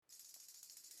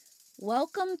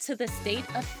Welcome to the State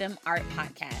of Femme Art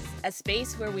podcast, a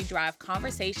space where we drive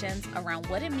conversations around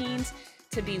what it means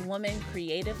to be women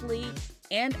creatively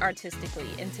and artistically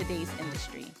in today's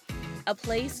industry. A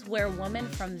place where women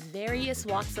from various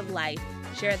walks of life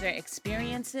share their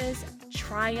experiences,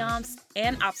 triumphs,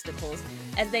 and obstacles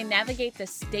as they navigate the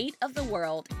state of the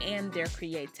world and their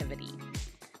creativity.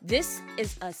 This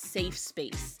is a safe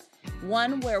space,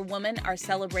 one where women are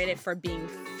celebrated for being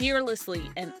fearlessly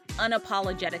and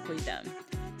unapologetically them.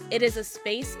 It is a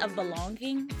space of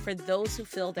belonging for those who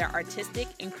feel their artistic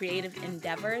and creative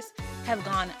endeavors have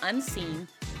gone unseen,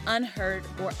 unheard,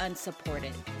 or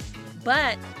unsupported.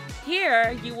 But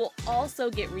here, you will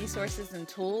also get resources and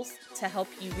tools to help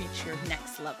you reach your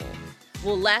next level.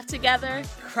 We'll laugh together,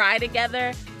 cry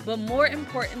together, but more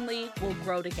importantly, we'll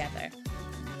grow together.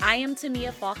 I am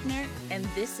Tamia Faulkner, and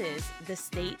this is the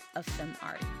State of Femme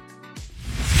Art.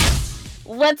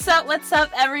 What's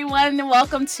up, everyone?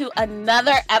 Welcome to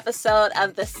another episode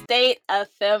of the State of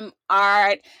Femme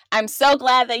Art. I'm so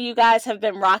glad that you guys have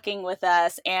been rocking with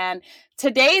us, and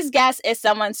today's guest is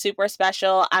someone super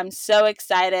special. I'm so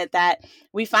excited that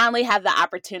we finally have the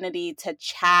opportunity to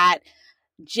chat.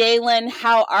 Jalyn,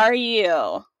 how are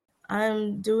you?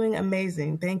 I'm doing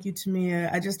amazing. Thank you,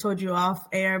 Tamia. I just told you off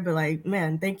air, but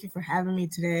man, thank you for having me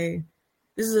today.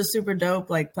 This is a super dope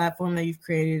platform that you've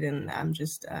created, and I'm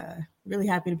just really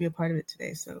happy to be a part of it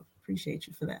today. So appreciate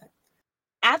you for that.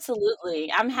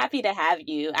 Absolutely. I'm happy to have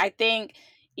you. I think,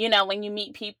 when you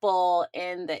meet people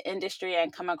in the industry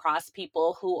and come across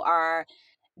people who are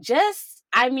just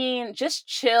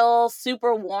chill,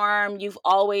 super warm. You've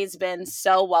always been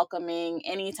so welcoming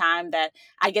anytime that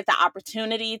I get the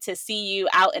opportunity to see you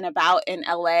out and about in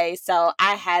LA. So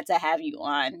I had to have you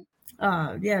on.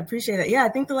 Yeah, appreciate it. Yeah, I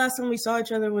think the last time we saw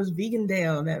each other was Vegan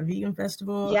Dale, that vegan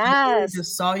festival. Yes. I really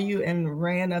just saw you and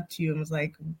ran up to you and was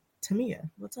like, Tamia,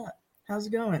 what's up? How's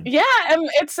it going? Yeah, and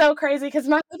it's so crazy because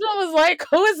my husband was like,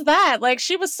 who is that?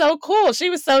 She was so cool. She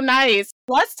was so nice.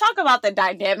 Let's talk about the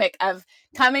dynamic of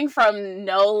coming from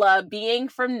NOLA, being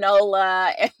from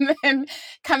NOLA, and then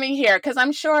coming here. Because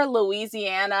I'm sure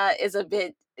Louisiana is a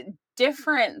bit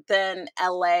different than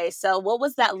LA. So what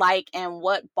was that like, and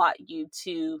what brought you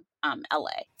to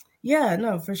LA? Yeah,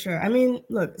 no, for sure. I mean,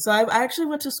 look, so I actually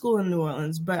went to school in New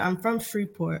Orleans, but I'm from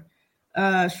Shreveport.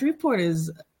 Shreveport is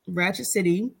Ratchet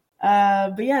City.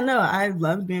 But yeah, no, I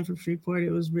loved being from Shreveport.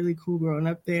 It was really cool growing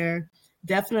up there.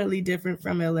 Definitely different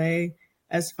from LA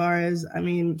as far as,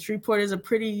 Shreveport is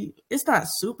it's not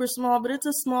super small, but it's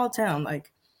a small town.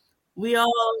 We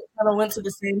all kind of went to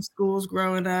the same schools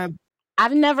growing up.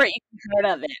 I've never even heard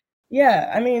of it.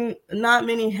 Yeah, not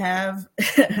many have.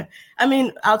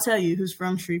 I'll tell you who's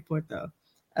from Shreveport, though.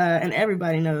 And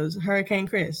everybody knows Hurricane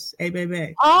Chris, hey,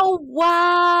 baby. Oh,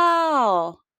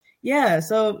 wow. Yeah,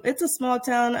 so it's a small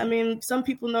town. Some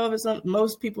people know of it,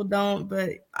 most people don't, but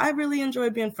I really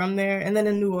enjoy being from there. And then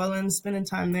in New Orleans, spending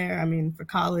time there. For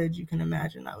college, you can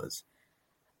imagine I was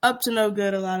up to no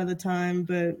good a lot of the time,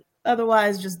 but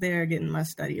otherwise just there getting my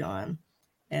study on.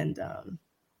 And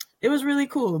it was really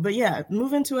cool. But yeah,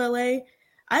 moving to LA,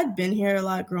 I'd been here a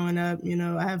lot growing up.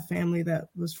 I have family that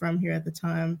was from here at the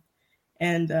time.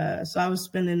 And so I was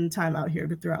spending time out here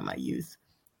throughout my youth.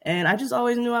 And I just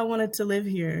always knew I wanted to live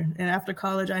here. And after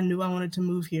college, I knew I wanted to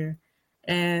move here.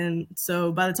 And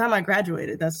so by the time I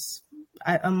graduated,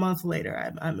 a month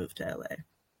later, I moved to LA.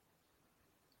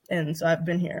 And so I've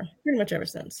been here pretty much ever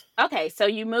since. Okay, so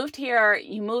you moved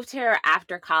here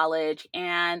after college,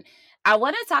 and I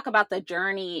want to talk about the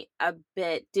journey a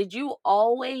bit. Did you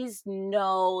always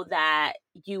know that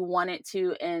you wanted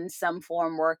to, in some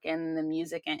form, work in the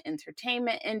music and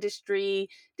entertainment industry?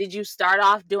 Did you start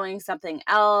off doing something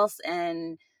else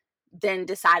and then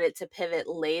decided to pivot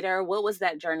later? What was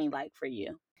that journey like for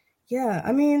you? Yeah,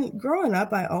 growing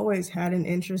up, I always had an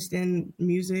interest in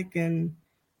music, and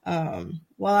I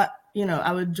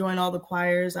would join all the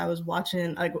choirs. I was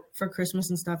watching, for Christmas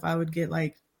and stuff, I would get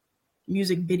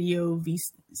music video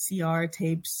VCR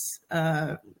tapes.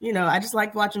 I just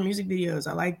liked watching music videos.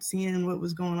 I liked seeing what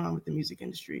was going on with the music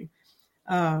industry.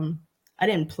 I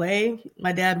didn't play.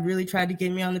 My dad really tried to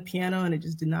get me on the piano, and it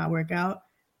just did not work out.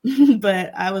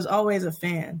 But I was always a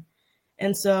fan.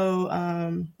 And so,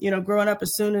 growing up,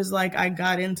 as soon as I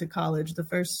got into college, the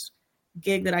first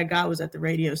gig that I got was at the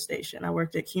radio station. I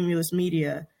worked at Cumulus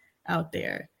Media out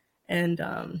there, and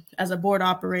as a board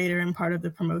operator and part of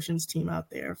the promotions team out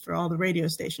there for all the radio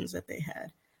stations that they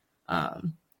had.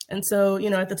 And so,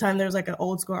 at the time there was an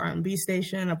old school R&B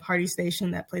station, a party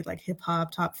station that played hip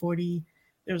hop, top 40.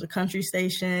 There was a country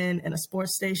station and a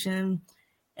sports station.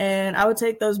 And I would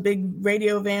take those big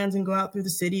radio vans and go out through the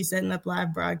city, setting up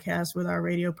live broadcasts with our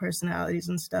radio personalities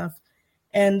and stuff.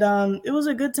 And it was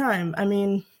a good time. I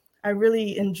mean, I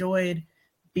really enjoyed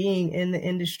being in the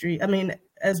industry. I mean,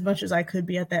 as much as I could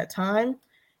be at that time,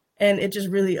 and it just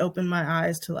really opened my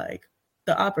eyes to like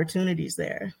the opportunities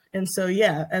there. And so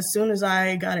yeah, as soon as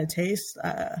I got a taste,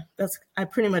 that's I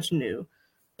pretty much knew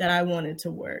that I wanted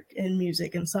to work in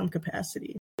music in some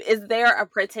capacity. Is there a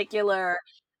particular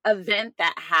event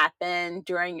that happened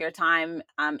during your time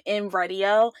in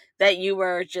radio that you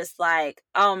were just like,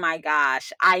 oh my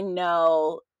gosh, I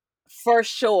know for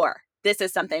sure this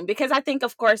is something? Because I think,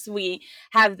 of course, we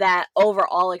have that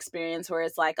overall experience where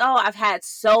it's like, oh, I've had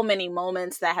so many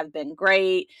moments that have been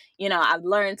great. You know, I've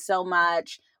learned so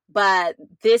much. But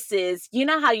this is, you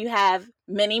know, how you have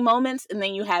many moments and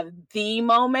then you have the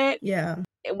moment. Yeah.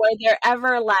 Were there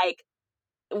ever like,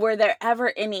 were there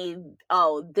ever any,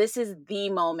 oh, this is the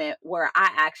moment where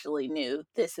I actually knew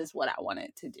this is what I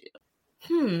wanted to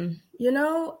do? You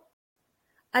know,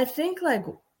 I think like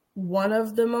one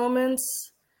of the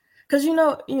moments, because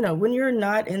when you're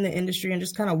not in the industry and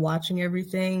just kind of watching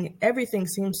everything, everything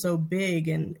seems so big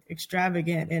and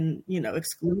extravagant and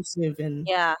exclusive. And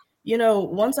Yeah.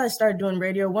 once I started doing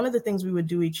radio, one of the things we would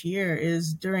do each year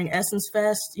is during Essence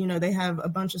Fest. They have a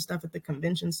bunch of stuff at the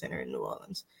convention center in New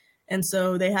Orleans, and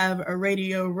so they have a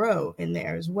radio row in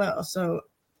there as well. So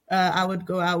I would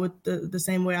go out with the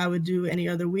same way I would do any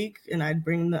other week, and I'd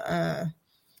bring the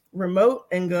remote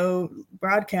and go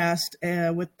broadcast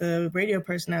with the radio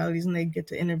personalities, and they get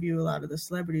to interview a lot of the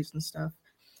celebrities and stuff.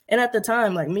 And at the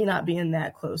time, like me not being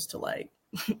that close to like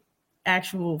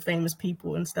actual famous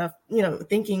people and stuff,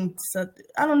 thinking, so,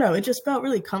 I don't know, it just felt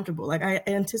really comfortable. Like I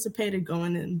anticipated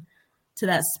going into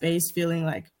that space feeling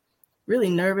like really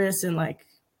nervous, and like,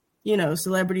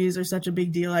 celebrities are such a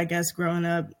big deal, I guess, growing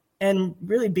up, and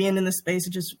really being in the space,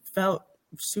 it just felt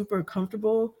super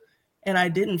comfortable. And I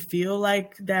didn't feel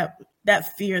like that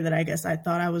fear that I guess I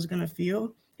thought I was going to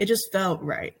feel. It just felt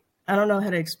right. I don't know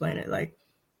how to explain it. Like,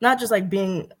 not just like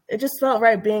it just felt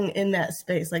right being in that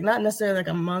space, like not necessarily like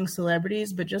among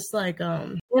celebrities, but just like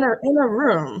in a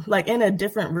room, like in a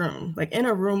different room, like in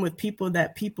a room with people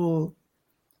that people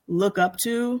look up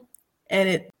to,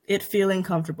 and it feeling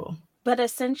comfortable. But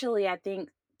essentially, I think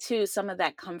too, some of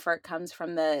that comfort comes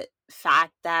from the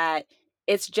fact that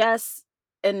it's just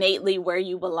innately where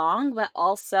you belong, but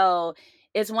also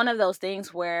it's one of those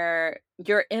things where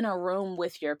you're in a room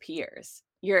with your peers.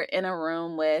 You're in a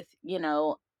room with,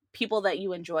 people that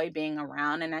you enjoy being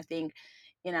around. And I think,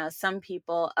 some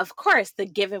people, of course, the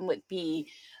given would be,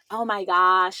 oh my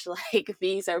gosh, like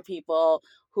these are people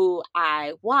who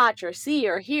I watch or see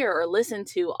or hear or listen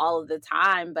to all of the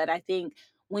time. But I think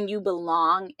when you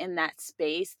belong in that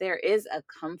space, there is a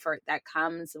comfort that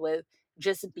comes with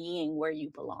just being where you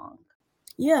belong.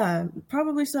 Yeah,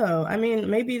 probably so. I mean,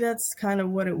 maybe that's kind of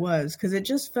what it was, because it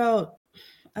just felt,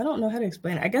 I don't know how to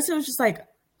explain it. I guess it was just like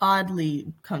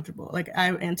oddly comfortable. Like I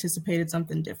anticipated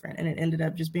something different, and it ended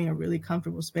up just being a really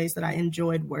comfortable space that I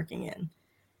enjoyed working in.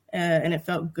 And it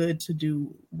felt good to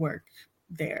do work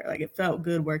there. Like it felt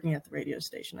good working at the radio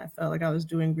station. I felt like I was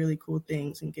doing really cool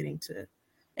things and getting to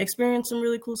experience some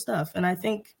really cool stuff. And I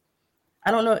think, I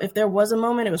don't know if there was a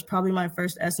moment, it was probably my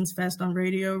first Essence Fest on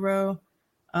Radio Row.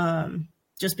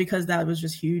 Just because that was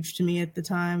just huge to me at the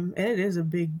time. And it is a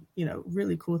big,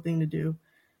 really cool thing to do.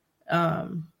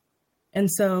 And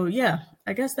so, yeah,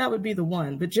 I guess that would be the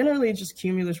one. But generally, just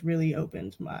Cumulus really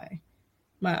opened my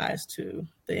eyes to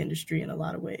the industry in a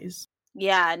lot of ways.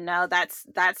 Yeah, no, that's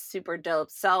super dope.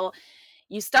 So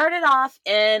you started off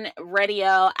in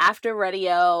radio. After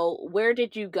radio, where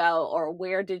did you go, or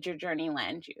where did your journey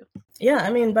land you? Yeah,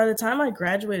 I mean, by the time I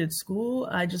graduated school,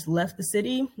 I just left the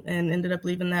city and ended up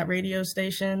leaving that radio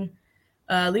station,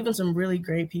 leaving some really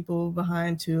great people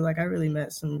behind too. Like I really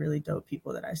met some really dope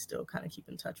people that I still kind of keep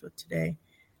in touch with today.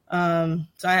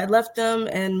 So I had left them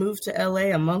and moved to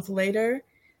LA a month later,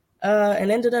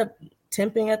 and ended up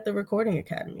temping at the Recording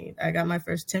Academy. I got my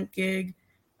first temp gig.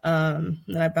 Then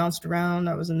I bounced around.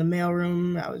 I was in the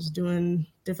mailroom. I was doing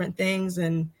different things,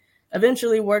 and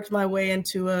eventually worked my way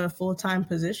into a full-time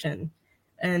position,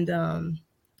 and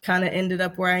kind of ended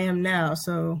up where I am now.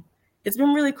 So it's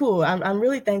been really cool. I'm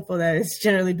really thankful that it's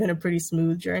generally been a pretty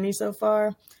smooth journey so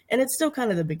far, and it's still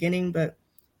kind of the beginning, but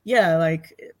yeah,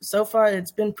 like so far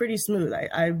it's been pretty smooth.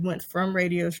 I went from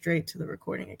radio straight to the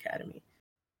Recording Academy.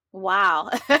 Wow.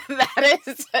 That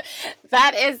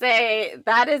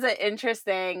is an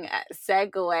interesting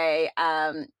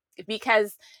segue,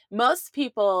 because most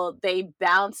people, they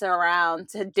bounce around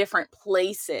to different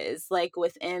places like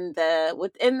within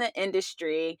the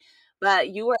industry, but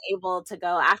you were able to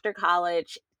go after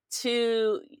college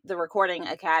to the Recording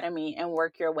Academy and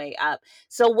work your way up.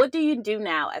 So what do you do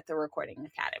now at the Recording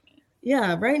Academy?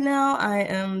 Yeah, right now I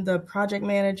am the project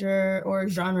manager or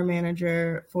genre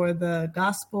manager for the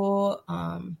gospel,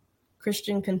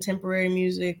 Christian contemporary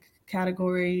music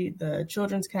category, the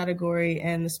children's category,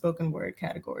 and the spoken word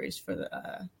categories for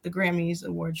the Grammys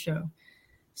award show.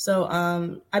 So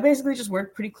I basically just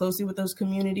work pretty closely with those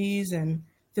communities and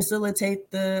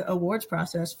facilitate the awards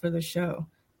process for the show.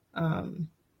 And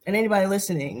anybody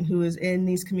listening who is in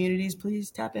these communities,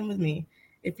 please tap in with me.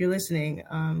 If you're listening,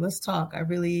 let's talk. I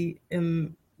really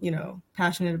am,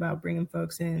 passionate about bringing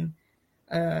folks in,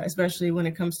 especially when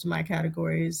it comes to my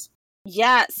categories.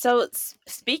 Yeah, so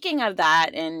speaking of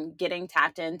that and getting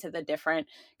tapped into the different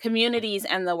communities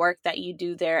and the work that you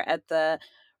do there at the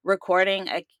Recording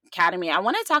Academy, I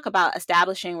want to talk about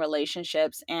establishing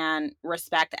relationships and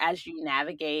respect as you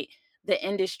navigate the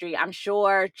industry. I'm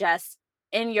sure just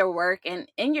in your work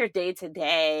and in your day to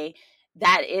day,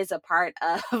 that is a part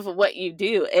of what you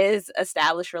do is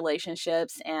establish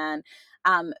relationships and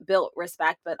build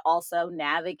respect, but also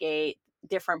navigate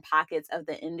different pockets of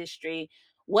the industry.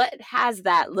 What has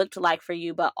that looked like for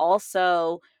you, but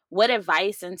also what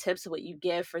advice and tips would you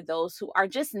give for those who are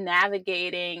just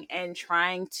navigating and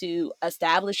trying to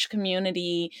establish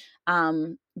community,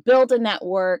 build a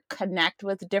network, connect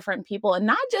with different people, and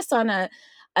not just on a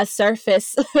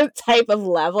surface type of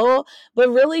level, but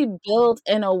really build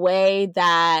in a way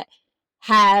that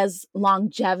has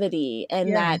longevity and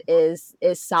Yeah, that is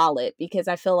solid, because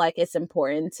I feel like it's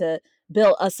important to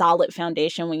build a solid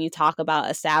foundation when you talk about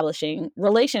establishing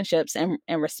relationships and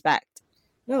respect.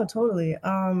 no, totally.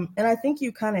 And I think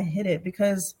you kind of hit it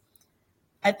because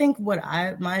I think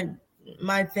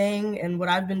my thing and what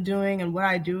I've been doing and what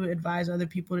I do advise other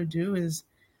people to do is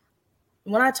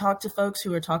when I talk to folks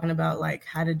who are talking about like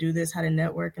how to do this, how to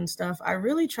network and stuff, I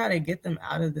really try to get them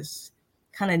out of this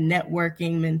kind of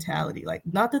networking mentality. Like,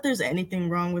 not that there's anything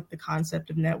wrong with the concept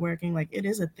of networking, like, it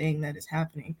is a thing that is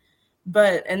happening.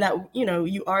 But, and that,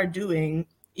 you are doing,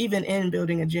 even in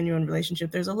building a genuine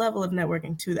relationship, there's a level of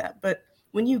networking to that. But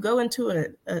when you go into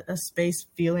a space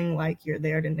feeling like you're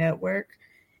there to network,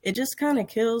 it just kind of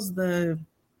kills the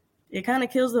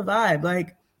vibe.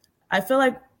 Like, I feel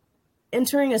like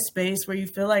entering a space where you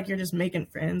feel like you're just making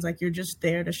friends, like you're just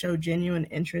there to show genuine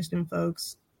interest in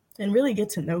folks and really get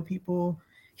to know people,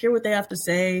 hear what they have to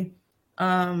say.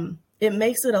 It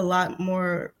makes it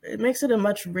it makes it a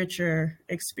much richer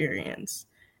experience.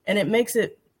 And it makes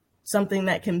it something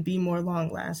that can be more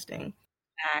long lasting.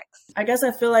 Facts. I guess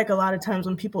I feel like a lot of times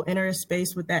when people enter a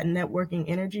space with that networking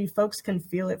energy, folks can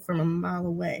feel it from a mile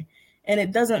away. And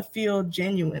it doesn't feel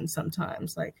genuine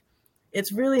sometimes. Like,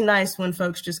 it's really nice when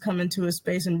folks just come into a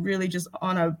space and really just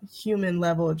on a human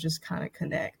level just kind of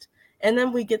connect. And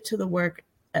then we get to the work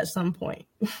at some point,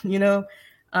 you know?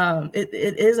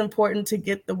 It is important to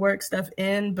get the work stuff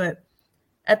in, but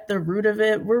at the root of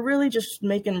it, we're really just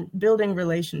building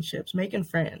relationships, making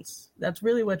friends. That's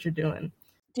really what you're doing.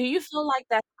 Do you feel like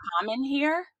that's common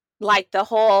here? Like the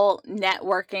whole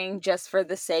networking just for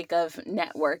the sake of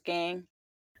networking?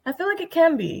 I feel like it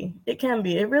can be. It can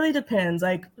be. It really depends.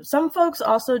 Like, some folks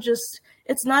also just,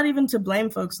 it's not even to blame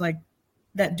folks like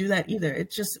that do that either.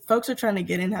 It's just folks are trying to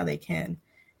get in how they can.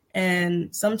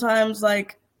 And sometimes,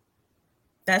 like,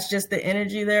 that's just the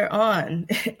energy they're on.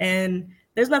 And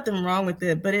there's nothing wrong with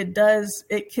it, but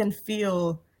it can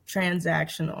feel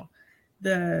transactional.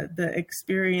 The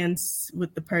experience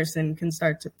with the person can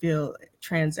start to feel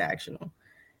transactional.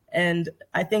 And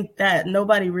I think that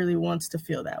nobody really wants to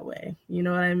feel that way. You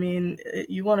know what I mean?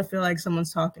 You want to feel like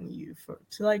someone's talking to you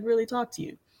to like really talk to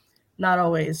you, not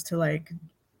always to like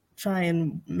try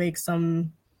and make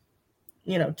some,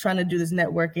 trying to do this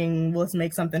networking, let's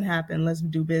make something happen, let's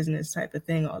do business type of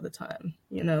thing all the time.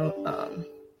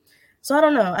 So I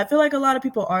don't know. I feel like a lot of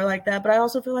people are like that, but I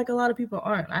also feel like a lot of people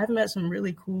aren't. I've met some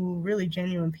really cool, really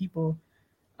genuine people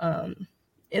um,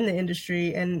 in the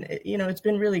industry, and it's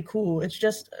been really cool. It's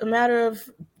just a matter of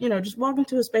just walking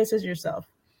to a space as yourself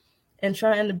and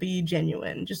trying to be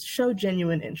genuine. Just show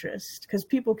genuine interest because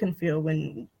people can feel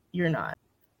when you're not,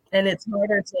 and it's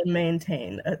harder to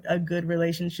maintain a good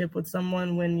relationship with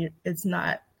someone when it's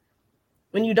not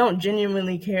when you don't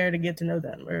genuinely care to get to know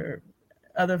them or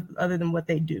other than what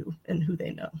they do and who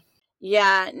they know.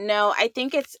 Yeah, no, I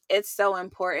think it's so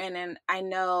important, and I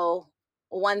know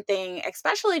one thing,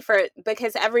 especially for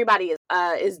because everybody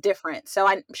is different. So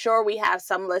I'm sure we have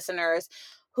some listeners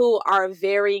who are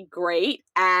very great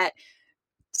at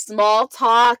small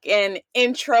talk and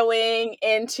introing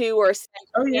into or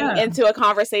Oh segueing yeah. into a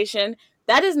conversation.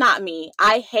 That is not me.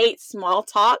 I hate small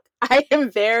talk. I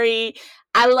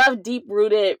love deep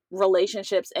rooted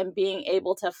relationships and being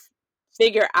able to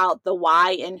figure out the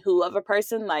why and who of a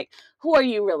person. Like, who are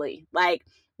you really? Like,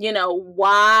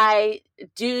 why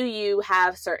do you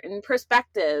have certain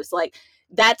perspectives? Like,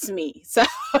 that's me. So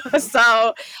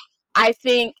I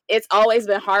think it's always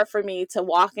been hard for me to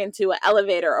walk into an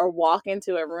elevator or walk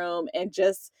into a room and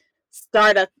just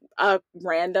start a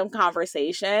random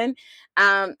conversation.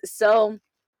 So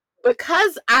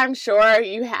because I'm sure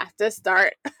you have to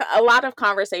start a lot of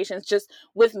conversations just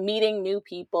with meeting new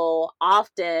people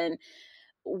often,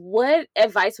 what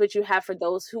advice would you have for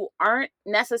those who aren't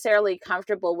necessarily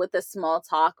comfortable with the small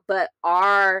talk, but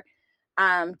are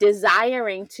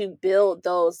desiring to build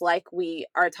those, like we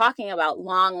are talking about,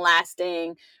 long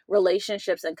lasting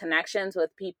relationships and connections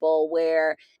with people,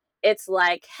 where it's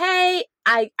like, hey,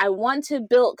 I want to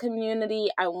build community.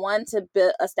 I want to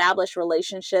establish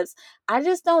relationships. I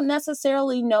just don't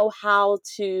necessarily know how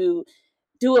to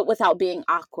do it without being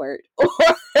awkward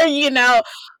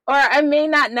or I may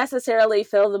not necessarily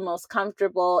feel the most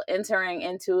comfortable entering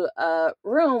into a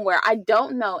room where I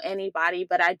don't know anybody,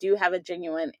 but I do have a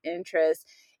genuine interest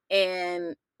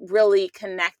in really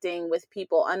connecting with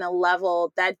people on a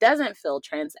level that doesn't feel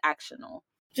transactional.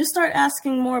 Just start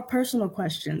asking more personal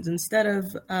questions instead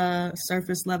of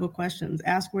surface level questions.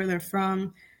 Ask where they're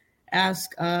from.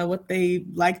 Ask what they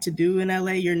like to do in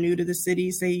LA. You're new to the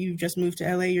city. Say you just moved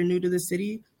to LA, you're new to the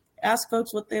city. Ask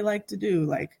folks what they like to do.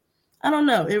 Like, I don't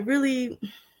know. It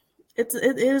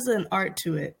is an art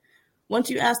to it. Once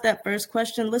you ask that first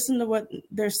question, listen to what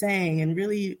they're saying and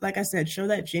really, like I said, show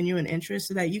that genuine interest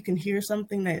so that you can hear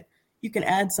something that you can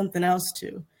add something else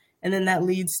to. And then that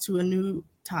leads to a new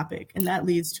topic, and that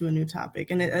leads to a new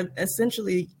topic. And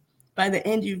essentially, by the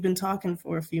end, you've been talking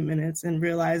for a few minutes and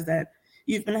realize that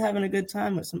you've been having a good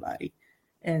time with somebody.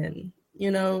 And,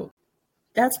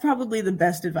 that's probably the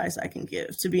best advice I can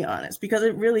give, to be honest, because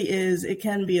it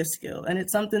can be a skill, and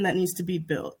it's something that needs to be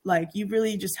built. Like, you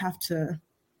really just have to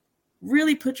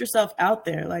really put yourself out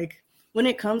there. Like, when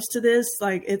it comes to this,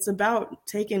 like, it's about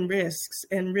taking risks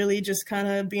and really just kind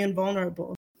of being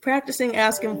vulnerable. Practicing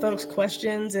asking folks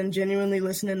questions and genuinely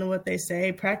listening to what they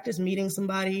say. Practice meeting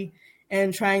somebody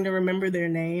and trying to remember their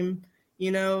name.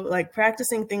 Like,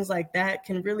 practicing things like that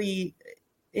can really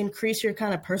increase your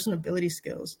kind of personability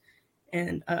skills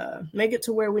and make it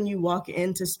to where when you walk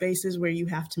into spaces where you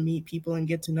have to meet people and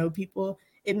get to know people,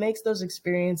 it makes those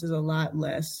experiences a lot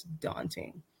less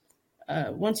daunting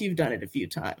once you've done it a few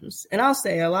times. And I'll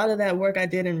say a lot of that work I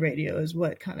did in radio is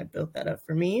what kind of built that up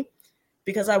for me,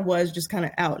 because I was just kind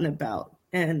of out and about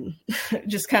and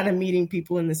just kind of meeting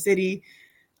people in the city.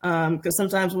 Because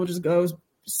sometimes we'll just go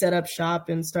set up shop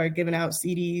and start giving out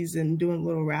CDs and doing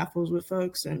little raffles with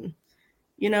folks. And,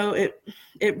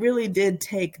 it really did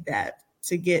take that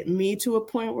to get me to a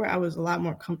point where I was a lot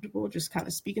more comfortable just kind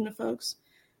of speaking to folks.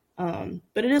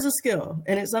 But it is a skill,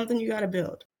 and it's something you got to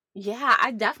build. Yeah,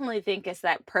 I definitely think it's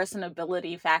that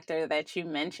personability factor that you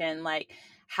mentioned. Like,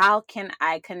 how can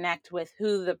I connect with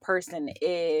who the person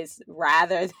is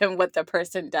rather than what the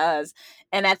person does?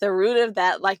 And at the root of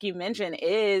that, like you mentioned,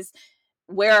 is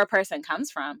where a person comes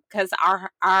from, because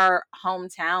our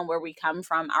hometown, where we come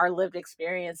from, our lived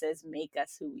experiences make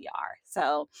us who we are.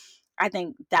 So I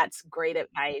think that's great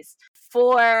advice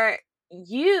for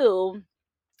you,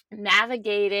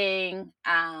 navigating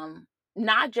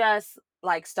not just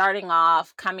like starting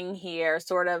off coming here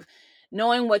sort of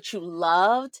knowing what you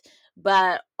loved,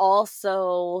 but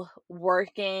also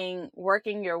working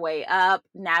your way up,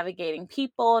 navigating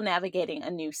people, navigating a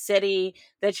new city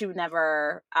that you've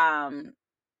never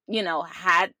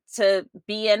had to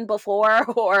be in before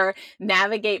or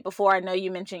navigate before. I know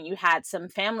you mentioned you had some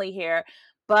family here,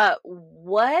 but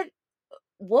what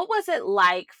was it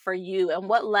like for you, and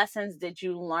what lessons did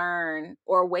you learn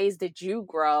or ways did you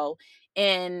grow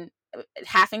in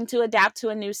having to adapt to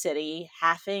a new city,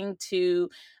 having to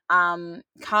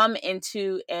come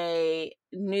into a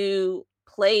new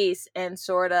place and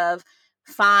sort of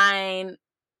find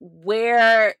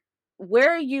where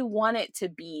where you want it to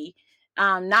be,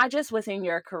 not just within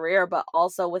your career but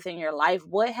also within your life?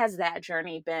 What has that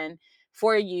journey been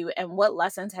for you, and what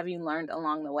lessons have you learned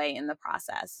along the way in the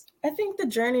process? I think the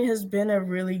journey has been a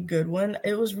really good one.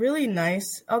 It was really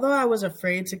nice. Although I was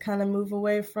afraid to kind of move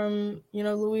away from,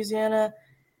 Louisiana,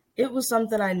 it was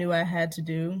something I knew I had to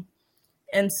do.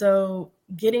 And so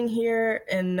getting here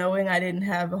and knowing I didn't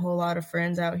have a whole lot of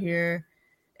friends out here,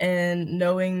 and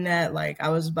knowing that like I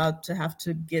was about to have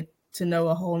to get to know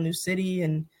a whole new city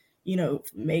and,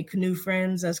 make new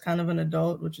friends as kind of an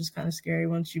adult, which is kind of scary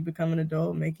once you become an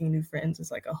adult. Making new friends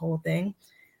is like a whole thing.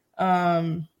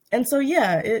 And so,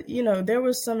 yeah, there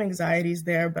was some anxieties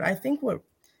there, but I think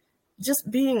just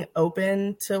being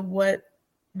open to what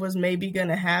was maybe going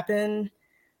to happen,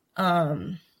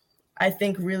 I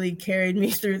think really carried me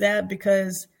through that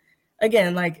because,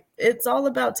 again, like it's all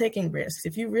about taking risks.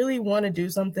 If you really want to do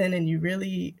something and you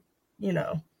really, you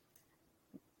know,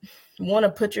 want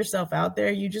to put yourself out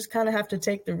there, you just kind of have to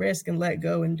take the risk and let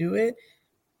go and do it.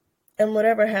 And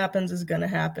whatever happens is going to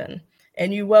happen.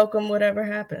 And you welcome whatever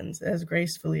happens as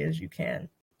gracefully as you can.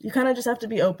 You kind of just have to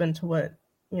be open to what,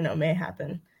 may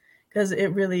happen because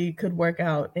it really could work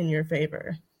out in your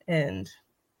favor. And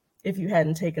if you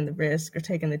hadn't taken the risk or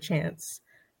taken the chance,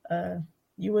 uh,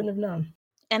 you wouldn't have known.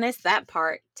 And it's that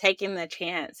part, taking the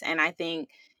chance. And I think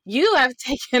you have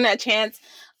taken a chance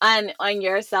on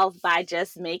yourself by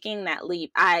just making that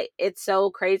leap. It's so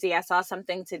crazy. I saw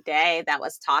something today that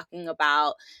was talking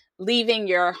about leaving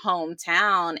your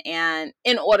hometown and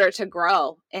in order to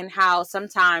grow, and how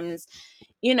sometimes,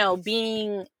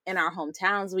 being in our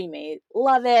hometowns, we may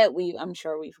love it. I'm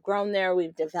sure we've grown there,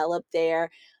 we've developed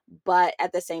there, but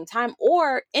at the same time,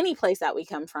 or any place that we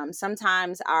come from,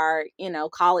 sometimes our,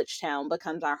 college town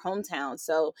becomes our hometown.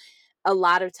 So a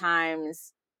lot of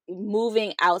times,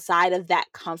 moving outside of that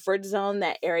comfort zone,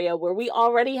 that area where we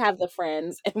already have the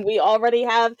friends and we already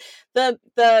have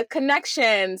the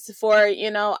connections for,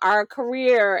 our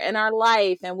career and our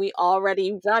life, and we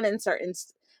already run in certain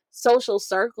social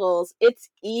circles, it's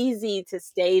easy to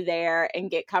stay there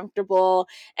and get comfortable.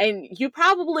 And you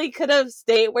probably could have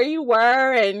stayed where you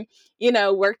were and,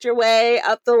 worked your way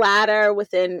up the ladder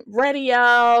within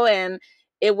radio, and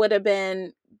it would have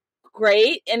been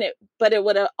great, but it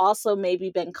would have also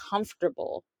maybe been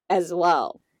comfortable as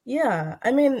well. Yeah,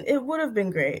 I mean, it would have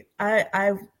been great.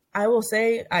 I will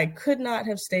say I could not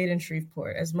have stayed in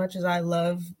Shreveport as much as I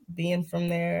love being from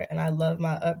there and I love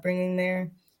my upbringing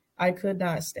there. I could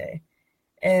not stay.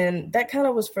 And that kind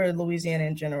of was for Louisiana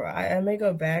in general. I may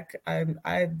go back.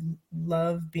 I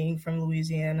love being from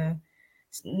Louisiana.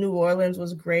 New Orleans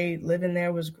was great. Living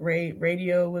there was great.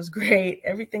 Radio was great.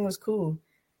 Everything was cool.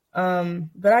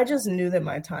 But I just knew that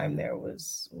my time there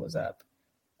was up,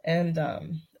 and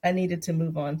I needed to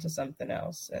move on to something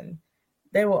else. And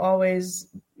they will always,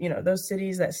 those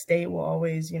cities, that state will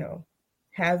always,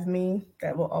 have me.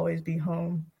 That will always be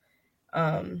home.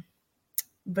 Um,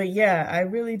 but yeah, I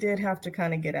really did have to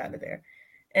kind of get out of there.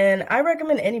 And I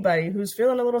recommend anybody who's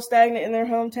feeling a little stagnant in their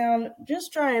hometown,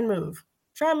 just try and move.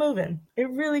 Try moving. It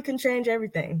really can change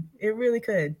everything. It really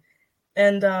could.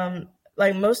 And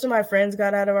like most of my friends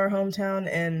got out of our hometown,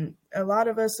 and a lot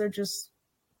of us are just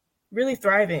really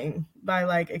thriving by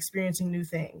like experiencing new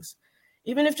things.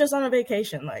 Even if just on a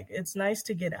vacation, like it's nice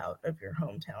to get out of your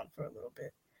hometown for a little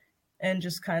bit and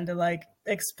just kind of like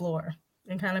explore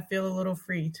and kind of feel a little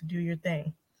free to do your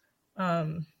thing.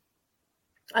 Um,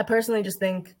 I personally just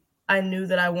think I knew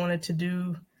that I wanted to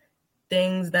do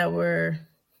things that were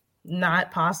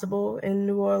not possible in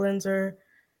New Orleans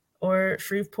or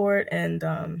Shreveport, and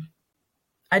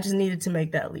I just needed to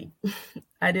make that leap.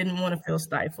 I didn't want to feel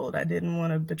stifled. I didn't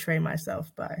want to betray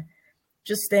myself by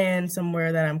just staying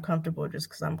somewhere that I'm comfortable just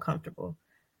because I'm comfortable.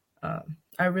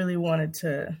 I really wanted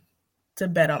to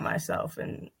bet on myself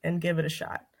and give it a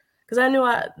shot because I knew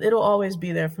it'll always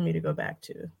be there for me to go back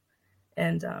to,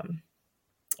 and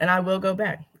I will go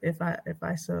back if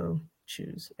I so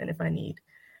choose and if I need.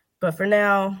 But for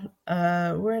now,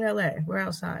 we're in LA. We're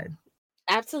outside.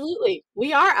 Absolutely.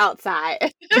 We are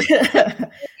outside.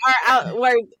 Are out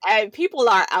where people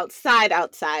are outside.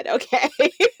 Okay.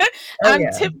 Oh I'm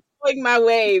yeah. tiptoeing my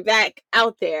way back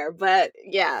out there, but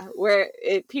yeah,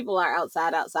 people are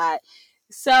outside.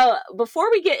 So before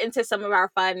we get into some of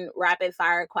our fun rapid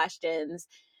fire questions,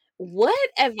 what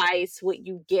advice would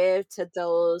you give to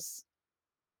those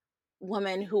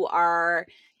women who are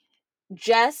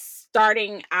just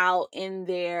starting out in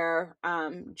their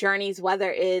journeys, whether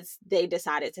it's they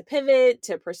decided to pivot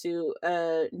to pursue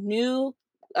a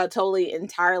totally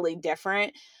entirely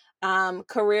different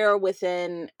career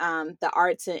within the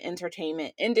arts and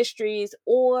entertainment industries,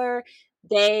 or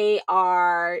they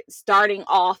are starting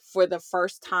off for the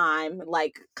first time,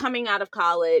 like coming out of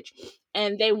college,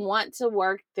 and they want to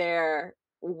work their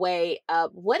way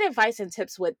up? What advice and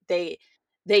tips would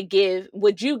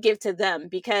you give to them?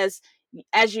 Because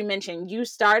as you mentioned, you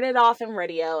started off in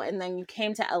radio and then you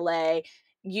came to LA.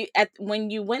 When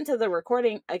you went to the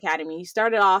recording academy, you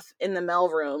started off in the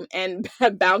mailroom and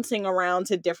bouncing around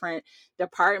to different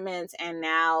departments, and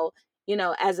now,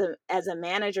 as a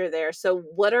manager there. So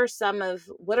what are some of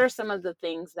the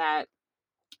things that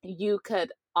you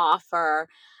could offer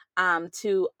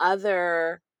to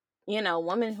other,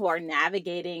 women who are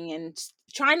navigating and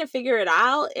trying to figure it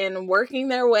out and working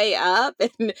their way up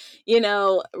and,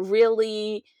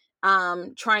 really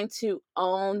trying to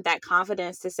own that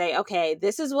confidence to say, okay,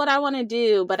 this is what I want to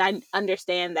do, but I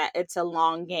understand that it's a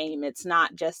long game. It's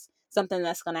not just something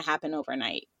that's going to happen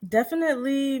overnight.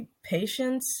 Definitely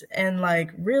patience and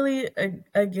like really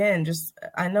again, just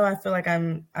I know I feel like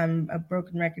I'm a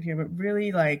broken record here, but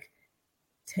really like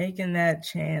taking that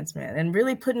chance, man, and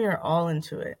really putting your all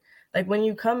into it. Like when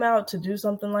you come out to do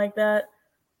something like that,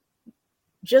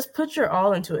 just put your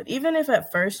all into it. Even if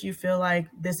at first you feel like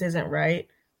this isn't right,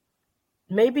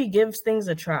 maybe give things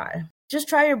a try. Just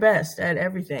try your best at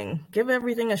everything. Give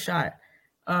everything a shot.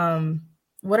 Um,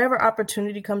 Whatever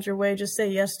opportunity comes your way, just say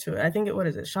yes to it. I think what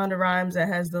is it? Shonda Rhimes that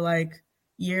has the like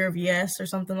year of yes or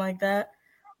something like that.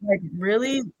 Like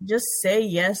really just say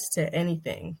yes to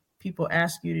anything people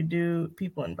ask you to do,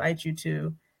 people invite you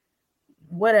to,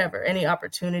 whatever, any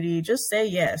opportunity, just say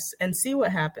yes and see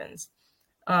what happens.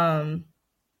 Um,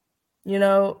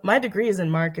 my degree is in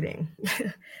marketing.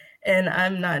 And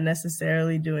I'm not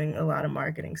necessarily doing a lot of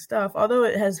marketing stuff, although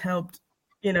it has helped,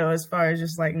 as far as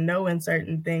just like knowing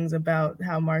certain things about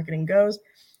how marketing goes.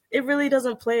 It really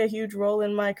doesn't play a huge role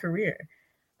in my career.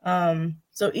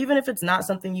 So even if it's not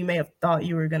something you may have thought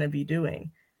you were going to be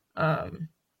doing,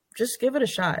 just give it a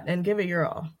shot and give it your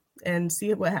all and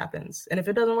see what happens. And if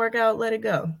it doesn't work out, let it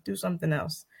go. Do something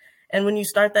else. And when you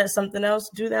start that something else,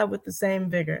 do that with the same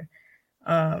vigor.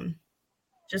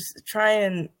 Just try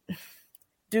and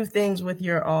do things with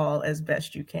your all as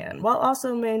best you can while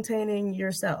also maintaining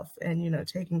yourself and,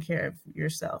 taking care of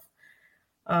yourself.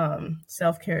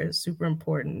 Self-care is super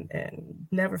important and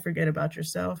never forget about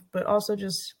yourself, but also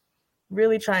just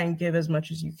really try and give as much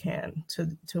as you can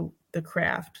to the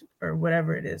craft or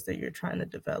whatever it is that you're trying to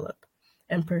develop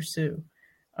and pursue.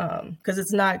 Because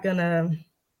it's not gonna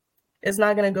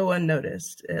go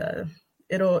unnoticed.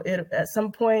 It'll at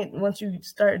some point, once you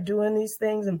start doing these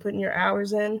things and putting your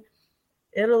hours in,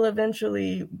 it'll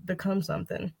eventually become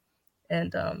something.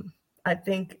 And I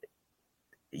think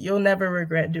you'll never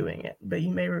regret doing it, but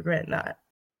you may regret not.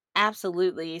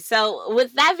 Absolutely. So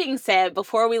with that being said,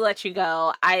 before we let you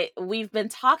go, we've been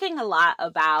talking a lot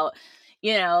about,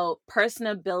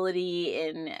 personability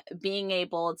and being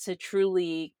able to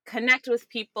truly connect with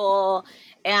people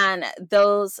and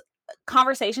those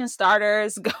conversation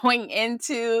starters going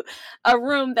into a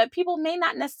room that people may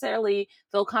not necessarily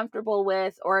feel comfortable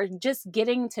with, or just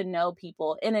getting to know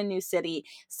people in a new city.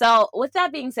 So with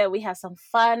that being said, we have some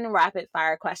fun rapid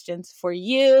fire questions for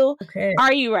you. Okay.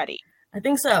 Are you ready? I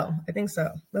think so.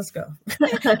 Let's go.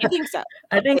 You think so?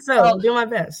 I Okay, think so. so I'll do my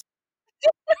best.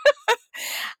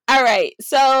 all right.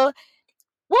 So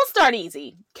we'll start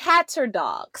easy. Cats or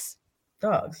dogs?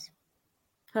 Dogs.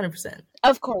 100%.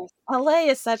 Of course. LA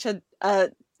is such a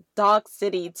dog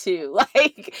city too.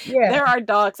 Like Yeah. there are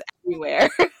dogs everywhere.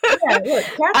 Yeah. Look,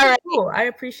 cats All are right. cool. I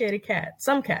appreciate a cat.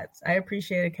 Some cats. I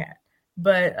appreciate a cat.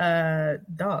 But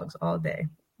dogs all day.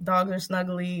 Dogs are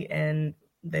snuggly and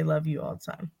they love you all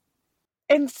the time.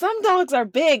 And some dogs are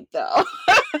big though.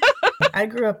 I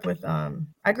grew up with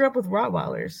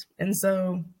Rottweilers, and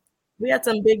so we had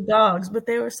some big dogs, but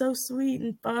they were so sweet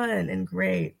and fun and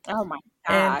great. Oh my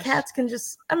And gosh. cats can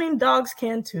just, I mean, dogs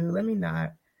can too. Let me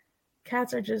not.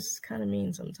 Cats are just kind of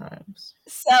mean sometimes.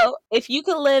 So if you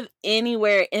could live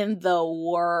anywhere in the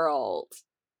world,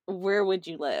 where would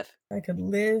you live? I could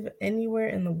live anywhere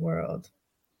in the world.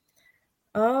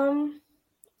 Um,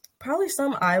 Probably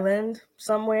some island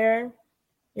somewhere.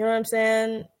 You know what I'm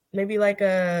saying? Maybe like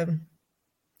a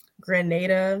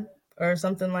Grenada or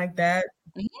something like that.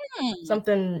 Mm.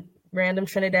 Something random,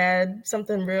 Trinidad,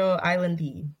 something real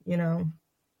islandy, Yeah.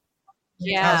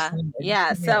 outside. Yeah.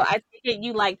 Yeah. So I think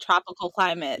you like tropical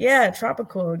climates. Yeah,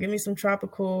 tropical. Give me some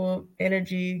tropical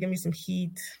energy. Give me some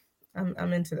heat.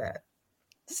 I'm into that.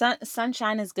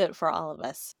 Sunshine is good for all of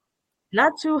us.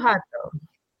 Not too hot though.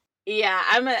 Yeah,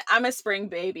 I'm a spring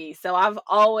baby. So I've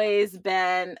always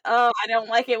been, oh, I don't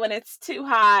like it when it's too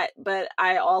hot, but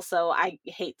I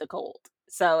hate the cold.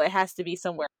 So it has to be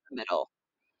somewhere in the middle.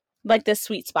 Like this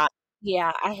sweet spot.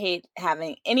 Yeah, I hate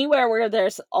having anywhere where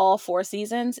there's all four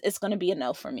seasons, it's going to be a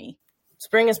no for me.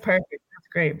 Spring is perfect. That's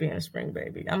great being a spring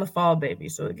baby. I'm a fall baby,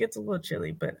 so it gets a little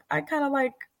chilly, but I kind of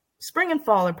like spring and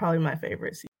fall are probably my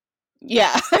favorite season.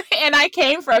 Yeah. And I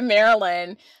came from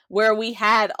Maryland where we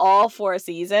had all four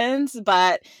seasons,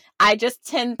 but I just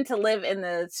tend to live in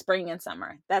the spring and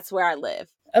summer. That's where I live.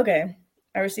 Okay,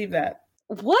 I received that.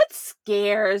 What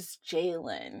scares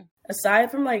Jalyn?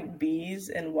 Aside from like bees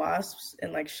and wasps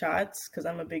and like shots, because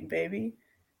I'm a big baby,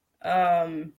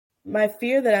 my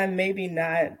fear that I'm maybe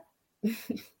not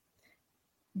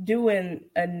doing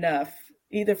enough,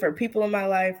 either for people in my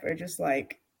life or just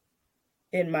like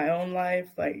in my own life,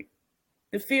 like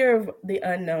the fear of the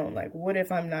unknown. Like, what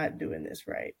if I'm not doing this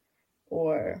right?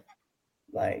 Or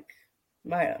like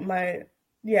my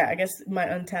yeah, I guess my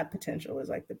untapped potential is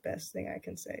like the best thing I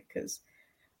can say, because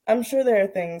I'm sure there are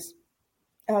things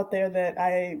out there that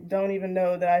I don't even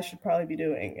know that I should probably be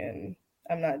doing, and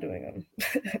I'm not doing them.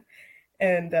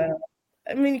 And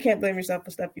I mean, you can't blame yourself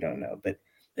for stuff you don't know, but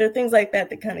there are things like that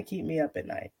that kind of keep me up at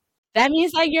night. That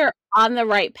means that you're on the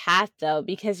right path though,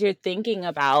 because you're thinking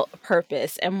about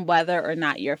purpose and whether or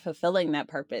not you're fulfilling that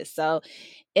purpose. So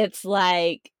it's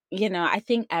like, I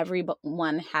think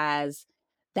everyone has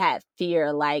that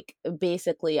fear. Like,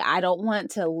 basically, I don't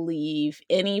want to leave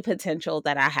any potential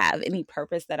that I have, any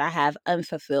purpose that I have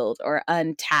unfulfilled or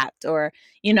untapped or,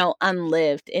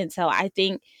 unlived. And so I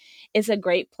think it's a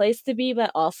great place to be,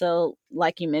 but also,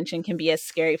 like you mentioned, can be a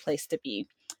scary place to be.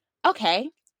 Okay,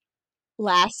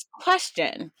 last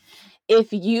question.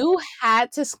 If you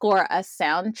had to score a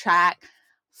soundtrack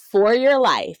for your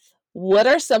life, what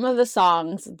are some of the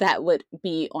songs that would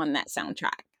be on that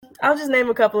soundtrack? I'll just name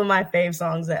a couple of my fave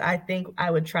songs that I think I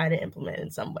would try to implement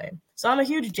in some way. So I'm a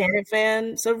huge Janet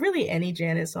fan, so really any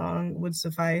Janet song would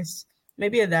suffice.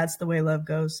 Maybe a That's the Way Love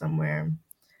Goes somewhere.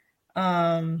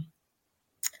 Um,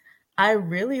 I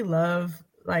really love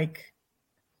like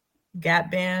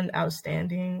Gap Band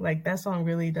Outstanding. Like that song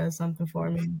really does something for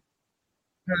me.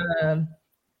 Um,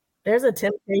 there's a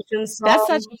Temptations That's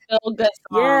such song. a feel good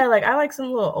song. Yeah, like I like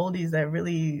some little oldies that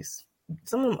really,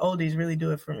 some of them oldies really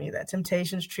do it for me. That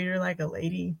Temptations Treat Her Like a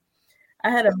Lady.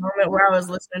 I had a moment where I was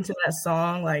listening to that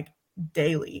song like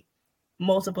daily,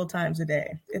 multiple times a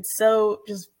day. It's so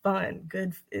just fun,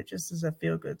 good. It just is a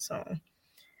feel good song.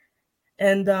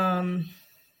 And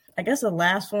I guess the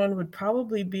last one would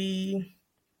probably be,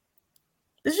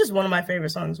 this is just one of my favorite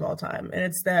songs of all time, and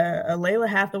it's the Layla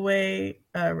Hathaway,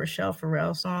 Rochelle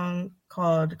Farrell song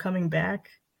called "Coming Back."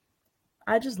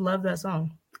 I just love that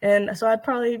song, and so I'd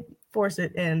probably force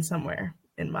it in somewhere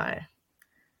in my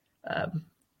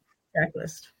track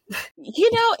list.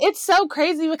 It's so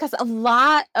crazy because a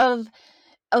lot of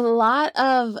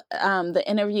the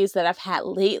interviews that I've had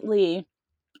lately,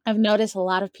 I've noticed a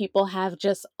lot of people have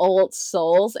just old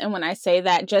souls. And when I say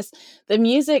that, just the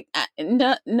music,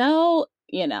 no,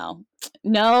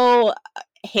 no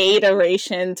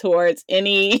hateration towards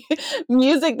any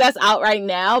music that's out right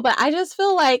now. But I just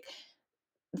feel like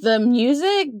the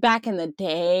music back in the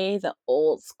day, the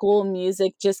old school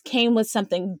music, just came with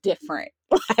something different.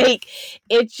 Like,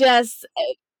 it just,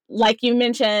 like you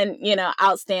mentioned,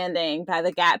 Outstanding by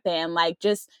the Gap Band, like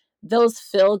just those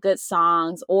feel good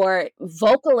songs, or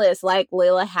vocalists like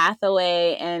Layla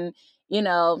Hathaway and,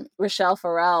 Rochelle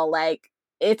Farrell, like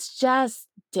it's just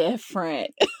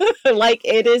different. Like,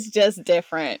 it is just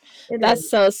different. It That's is.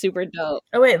 so super dope.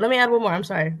 Oh wait, let me add one more. I'm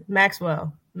sorry,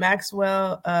 Maxwell.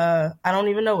 Maxwell. I don't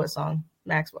even know what song.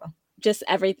 Maxwell. Just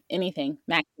anything,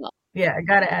 Maxwell. Yeah, I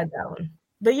gotta add that one.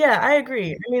 But yeah, I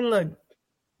agree. I mean, look,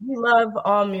 we love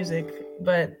all music,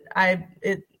 but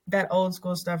that old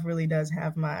school stuff really does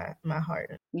have my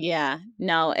heart. Yeah,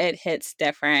 no, it hits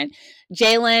different.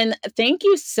 Jalyn, thank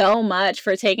you so much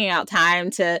for taking out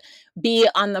time to be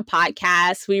on the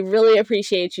podcast. We really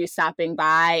appreciate you stopping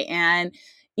by. And,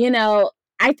 you know,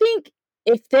 I think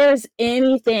if there's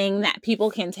anything that people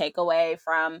can take away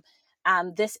from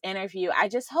this interview, I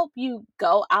just hope you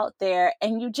go out there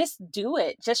and you just do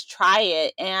it, just try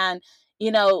it. And,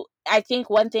 I think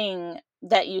one thing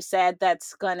that you said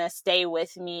that's going to stay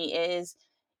with me is,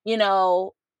 you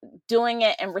know, doing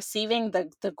it and receiving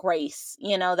the grace,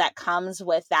 that comes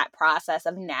with that process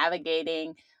of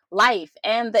navigating life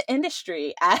and the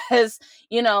industry as,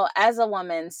 as a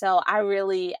woman. So I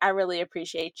really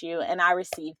appreciate you, and I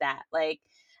receive that. Like,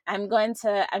 I'm going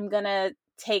to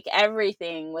take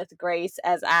everything with grace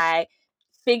as I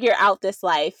figure out this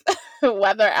life,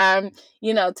 whether I'm,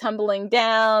 tumbling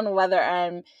down, whether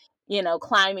I'm,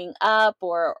 climbing up,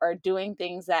 or doing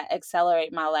things that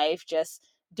accelerate my life, just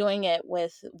doing it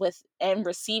with and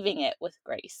receiving it with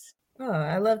grace. Oh,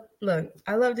 I love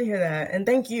to hear that. And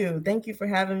thank you. Thank you for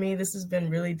having me. This has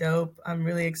been really dope. I'm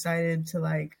really excited to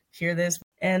like hear this.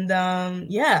 And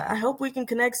yeah, I hope we can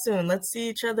connect soon. Let's see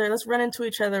each other. Let's run into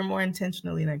each other more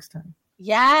intentionally next time.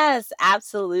 Yes,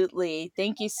 absolutely.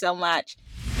 Thank you so much.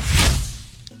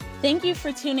 Thank you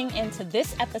for tuning into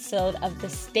this episode of the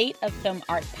State of Film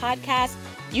Art podcast.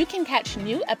 You can catch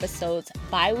new episodes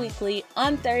bi-weekly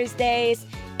on Thursdays,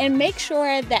 and make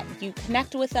sure that you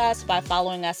connect with us by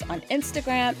following us on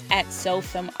Instagram at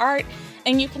SoFilmArt.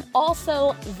 And you can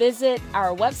also visit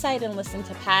our website and listen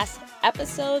to past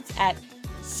episodes at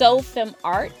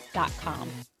SoFilmArt.com.